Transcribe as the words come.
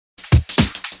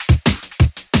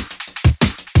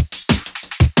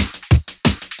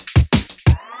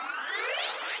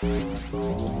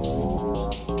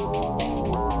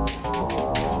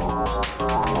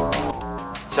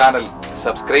Channel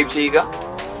subscribe ചെയ്യുക.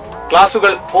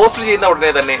 ക്ലാസുകൾ post ചെയ്യുന്ന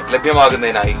ഉടനെ തന്നെ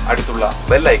ലഭ്യമാകുന്നതിനായി അടുത്തുള്ള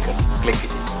ബെൽ ഐക്കൺ ക്ലിക്ക്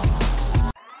ചെയ്യുക.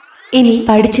 ഇനി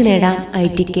പഠിച്ചു നേടാം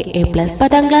ITക്ക് A+.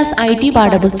 10ാം ക്ലാസ് IT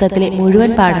പാഠപുസ്തകത്തിലെ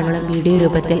മുഴുവൻ പാഠങ്ങളും വീഡിയോ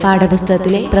രൂപത്തിൽ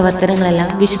പാഠപുസ്തകത്തിലെ പ്രവർത്തനങ്ങളെല്ലാം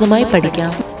വിശദമായി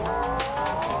പഠിക്കാം.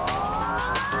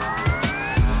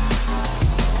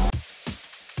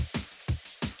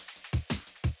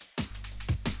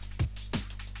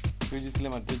 Qgisലെ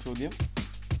മറ്റൊരു ചോദ്യം,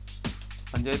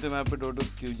 പഞ്ചായത്ത് മാപ്പ്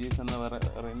 .qgis എന്ന്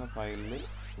പറയുന്ന ഫയലിൽ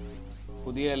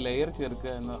പുതിയ ലെയർ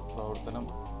ചേർക്കുക എന്ന പ്രവർത്തനം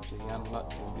ചെയ്യാനുള്ള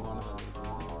ചോദ്യമാണ്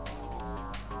തന്നിരിക്കുന്നത്.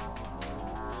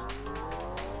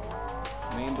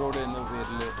 മെയിൻ റോഡ് എന്ന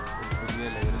പേരിൽ ഒരു പുതിയ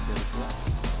ലെയർ ചേർക്കുക.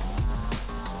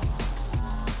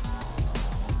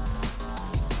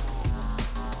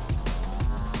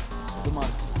 അത്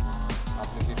mark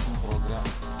application programme,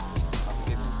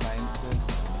 application science,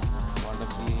 water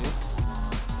Qgis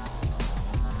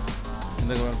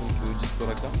എന്നൊക്കെ വേണമെങ്കിൽ Qgis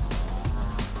തുറക്കാം.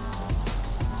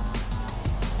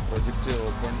 പ്രൊജക്റ്റ്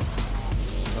ഓപ്പൺ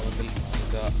ക്രമത്തിൽ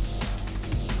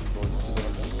പ്രോജക്റ്റ്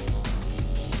തുറക്കാം.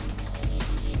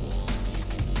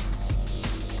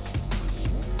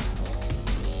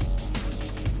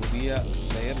 പുതിയ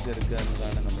ലെയർ ചേർക്കുക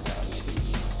എന്നതാണ് നമ്മുടെ ആവശ്യം.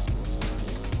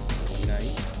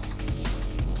 അതിനായി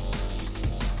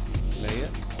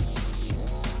layer,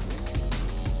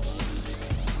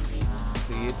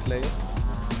 create layer,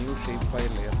 new shape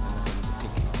file layer എന്നൊക്കെ നമുക്ക്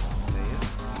ക്ലിക്ക് ചെയ്യാം. Layer,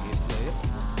 create layer,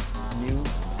 new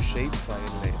shape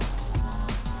file layer.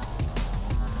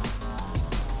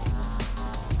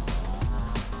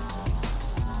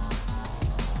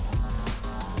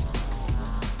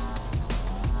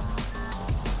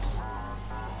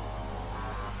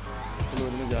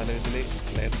 വരുന്ന ജാലകത്തിലെ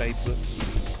layer type,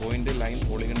 point, line,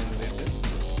 polygon എന്നിവയുണ്ട്.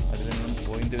 അതിൽ നിന്നും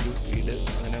പോയിന്റ്, ഒരു ഫീഡ്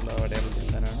അങ്ങനെയുള്ള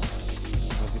അടയാളപ്പെടുത്താനാണ്.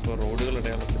 നമുക്കിപ്പോൾ റോഡുകൾ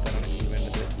അടയാളപ്പെടുത്താനാണെങ്കിൽ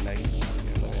വേണ്ടത് ലൈൻ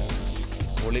അങ്ങനെയുള്ളവയാണ്.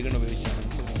 പോളിഗൺ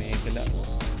ഉപയോഗിച്ചാണെങ്കിൽ ഒരു മേഖല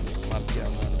മാർക്ക്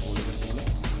ചെയ്യാവുന്നതാണ് പോളിഗൺ ടൂള്.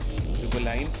 ഇപ്പോൾ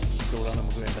ലൈൻ ടൂളാണ്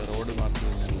നമുക്ക് വേണ്ടത്. റോഡ് മാർക്ക്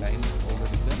ചെയ്യുന്നത് ലൈൻ ടൂൾ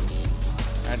എടുത്ത്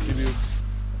ആട്രിബ്യൂട്ട്സ്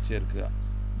ചേർക്കുക.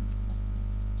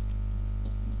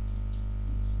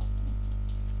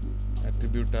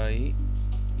 ആട്രിബ്യൂട്ടായി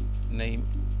നെയിം,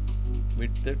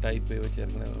 വിഡ്ത്ത്, ടൈപ്പ് ഇവ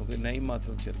ചേർക്കണം. നമുക്ക് നെയിം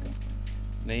മാത്രം ചേർക്കാം.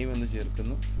 നെയിം എന്ന്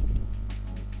ചേർക്കുന്നു.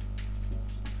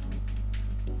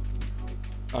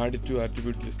 ആഡ് ടു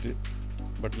ആട്രിബ്യൂട്ട് ലിസ്റ്റ്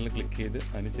ബട്ടണിൽ ക്ലിക്ക് ചെയ്ത്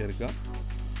അതിന് ചേർക്കാം.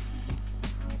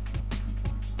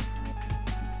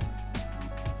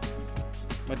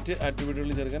 മറ്റ് ആട്രിബ്യൂട്ടുകൾ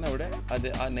ചേർക്കാൻ അവിടെ അത്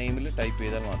ആ നെയിമിൽ ടൈപ്പ്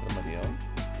ചെയ്താൽ മാത്രം മതിയാവും.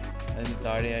 അതിന്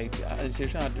താഴെയായിട്ട്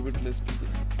അതിനുശേഷം ആട്രിബ്യൂട്ട് ലിസ്റ്റ്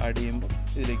ആഡ് ചെയ്യുമ്പോൾ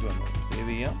ഇതിലേക്ക് വന്നു സേവ്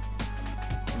ചെയ്യാം.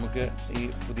 നമുക്ക് ഈ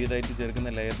പുതിയതായിട്ട് ചേർക്കുന്ന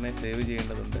ലെയറിനെ സേവ്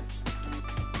ചെയ്യേണ്ടതുണ്ട്.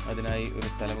 അതിനായി ഒരു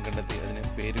സ്ഥലം കണ്ടെത്തി അതിന്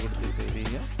പേര് കൊടുത്ത് സേവ്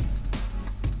ചെയ്യുക.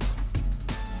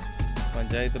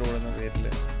 പഞ്ചായത്ത് റോഡ് എന്ന പേരിൽ,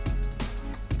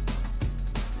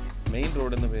 മെയിൻ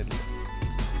റോഡ് എന്ന പേരിൽ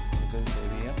നമുക്ക് സേവ്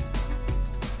ചെയ്യാം.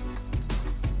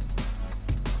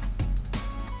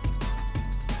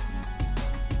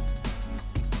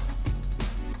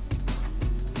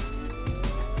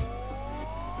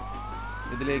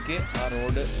 ഇതിലേക്ക് ആ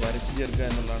റോഡ് വരച്ചു ചേർക്കുക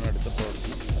എന്നുള്ളതാണ് അടുത്ത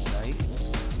പ്രവർത്തനം. അതിനായി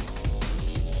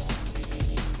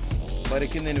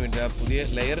വരയ്ക്കുന്നതിന് വേണ്ടി ആ പുതിയ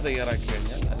ലെയർ തയ്യാറാക്കി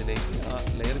കഴിഞ്ഞാൽ അതിലേക്ക് ആ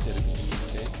ലെയർ ചേർക്കും.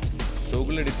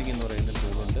 ടോഗിൾ എഡിറ്റിംഗ് എന്ന് പറയുന്ന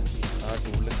ടൂളുണ്ട്. ആ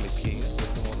ടൂളിൽ ക്ലിക്ക് ചെയ്യുക.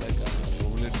 മുകളിലായി കാണുന്ന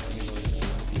ടോഗിൾ എഡിറ്റിംഗ് എന്ന് പറയുന്ന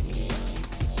ടൂളിൽ ക്ലിക്ക് ചെയ്യുക.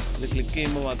 അത് ക്ലിക്ക്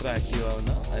ചെയ്യുമ്പോൾ മാത്രം ആക്റ്റീവ്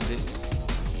ആവുന്ന അതിൻ്റെ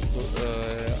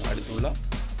അടുത്തുള്ള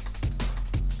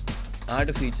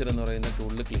ആഡ് ഫീച്ചർ എന്ന് പറയുന്ന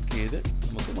ടൂളിൽ ക്ലിക്ക് ചെയ്ത്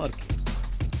നമുക്ക് മാർക്ക് ചെയ്യാം.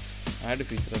 ആഡ്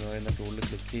ഫീച്ചർ എന്ന് പറയുന്ന ടൂളിൽ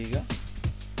ക്ലിക്ക് ചെയ്യുക.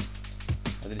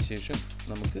 അതിനുശേഷം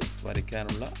നമുക്ക്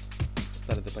വരയ്ക്കാനുള്ള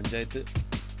സ്ഥലത്ത്, പഞ്ചായത്ത്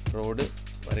റോഡ്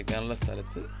വരയ്ക്കാനുള്ള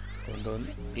സ്ഥലത്ത്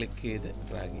കൊണ്ടുവന്ന് ക്ലിക്ക് ചെയ്ത്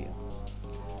ഡ്രാഗ് ചെയ്യാം.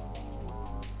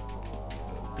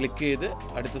 ക്ലിക്ക് ചെയ്ത്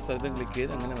അടുത്ത സ്ഥലത്തും ക്ലിക്ക്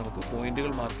ചെയ്ത് അങ്ങനെ നമുക്ക്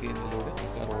പോയിന്റുകൾ മാർക്ക് ചെയ്യുന്നതിലൂടെ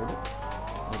നമുക്ക് ആ റോഡ്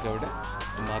നമുക്കവിടെ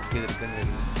മാർക്ക് ചെയ്തെടുക്കാൻ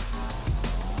കഴിയും.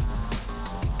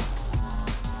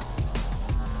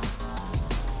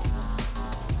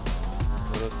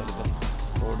 ഓരോ സ്ഥലത്തും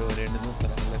റോഡ് വരേണ്ടുന്ന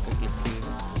സ്ഥലങ്ങളിലൊക്കെ ക്ലിക്ക്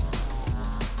ചെയ്ത്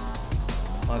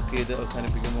മാർക്ക് ചെയ്ത്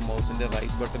അവസാനിപ്പിക്കുമ്പോൾ മൗസിൻ്റെ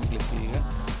റൈറ്റ് ബട്ടൺ ക്ലിക്ക് ചെയ്യുക.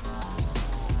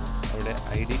 അവിടെ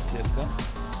ID ചേർക്കാം,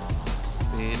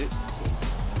 പേര്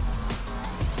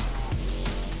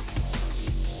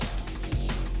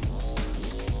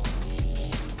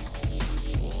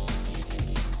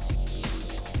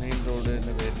മെയിൻ റോഡ്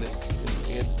എന്ന പേരിൽ,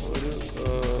 ഒരു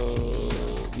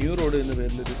ന്യൂ റോഡ് എന്ന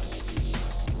പേരിലൊരു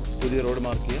പുതിയ റോഡ്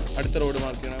മാർക്ക് ചെയ്യാം. അടുത്ത റോഡ്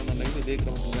മാർക്ക് ചെയ്യണമെന്നുണ്ടെങ്കിൽ ഇതേ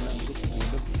ക്രമത്തിൽ തന്നെ നമുക്ക്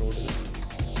വീണ്ടും റോഡുകൾ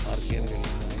മാർക്ക് ചെയ്യാൻ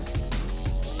കഴിയുന്നതാണ്.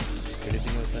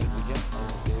 എഡിറ്റിംഗ് അവസാനിപ്പിക്കാം.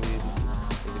 അത് സേവ് ചെയ്ത്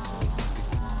എഡിറ്റിംഗ്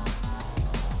അവസാനിപ്പിക്കാം.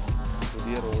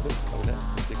 പുതിയ റോഡ് അവിടെ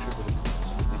പ്രത്യക്ഷപ്പെടുന്നു.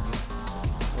 ശ്രദ്ധിക്കുക.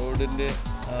 റോഡിൻ്റെ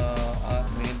ആ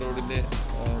മെയിൻ റോഡിൻ്റെ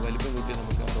വലിപ്പം കൂട്ടി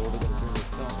നമുക്ക് ആ റോഡ് കുറച്ച്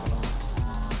വ്യക്തമാക്കണം.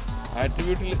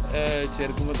 ആട്രിബ്യൂട്ടിൽ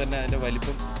ചേർക്കുമ്പോൾ തന്നെ അതിൻ്റെ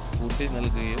വലിപ്പം കൂട്ടി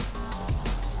നൽകുകയും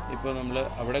ഇപ്പോൾ നമ്മൾ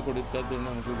അവിടെ കൊടുക്കാത്തതുകൊണ്ട്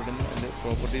നമുക്ക് ഇവിടുന്ന് അതിൻ്റെ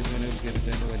പ്രോപ്പർട്ടീസ് മെനുവിൽ കയറിയിട്ട്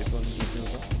അതിൻ്റെ വലിപ്പം ഒന്ന് കൂട്ടി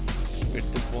നോക്കാം.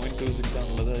 8.26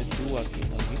 ആണുള്ളത്, അത് 2 ആക്കി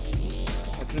നൽകി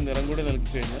മറ്റൊരു നിറം കൂടി നൽകി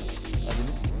കഴിഞ്ഞാൽ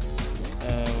അതിന്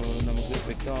നമുക്ക്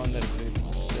വ്യക്തമാകുന്ന തരത്തിൽ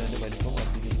അതിൻ്റെ വലിപ്പം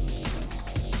വർദ്ധിക്കുന്നു.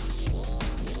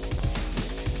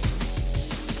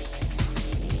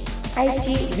 IT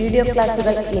വീഡിയോ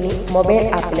ക്ലാസുകൾ ഇനി മൊബൈൽ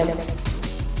ആപ്പിലും.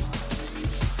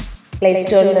 പ്ലേ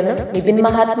സ്റ്റോറിൽ നിന്നും വിപിൻ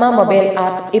മഹാത്മാ മൊബൈൽ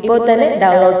ആപ്പ് ഇപ്പോൾ തന്നെ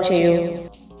ഡൗൺലോഡ് ചെയ്യൂ.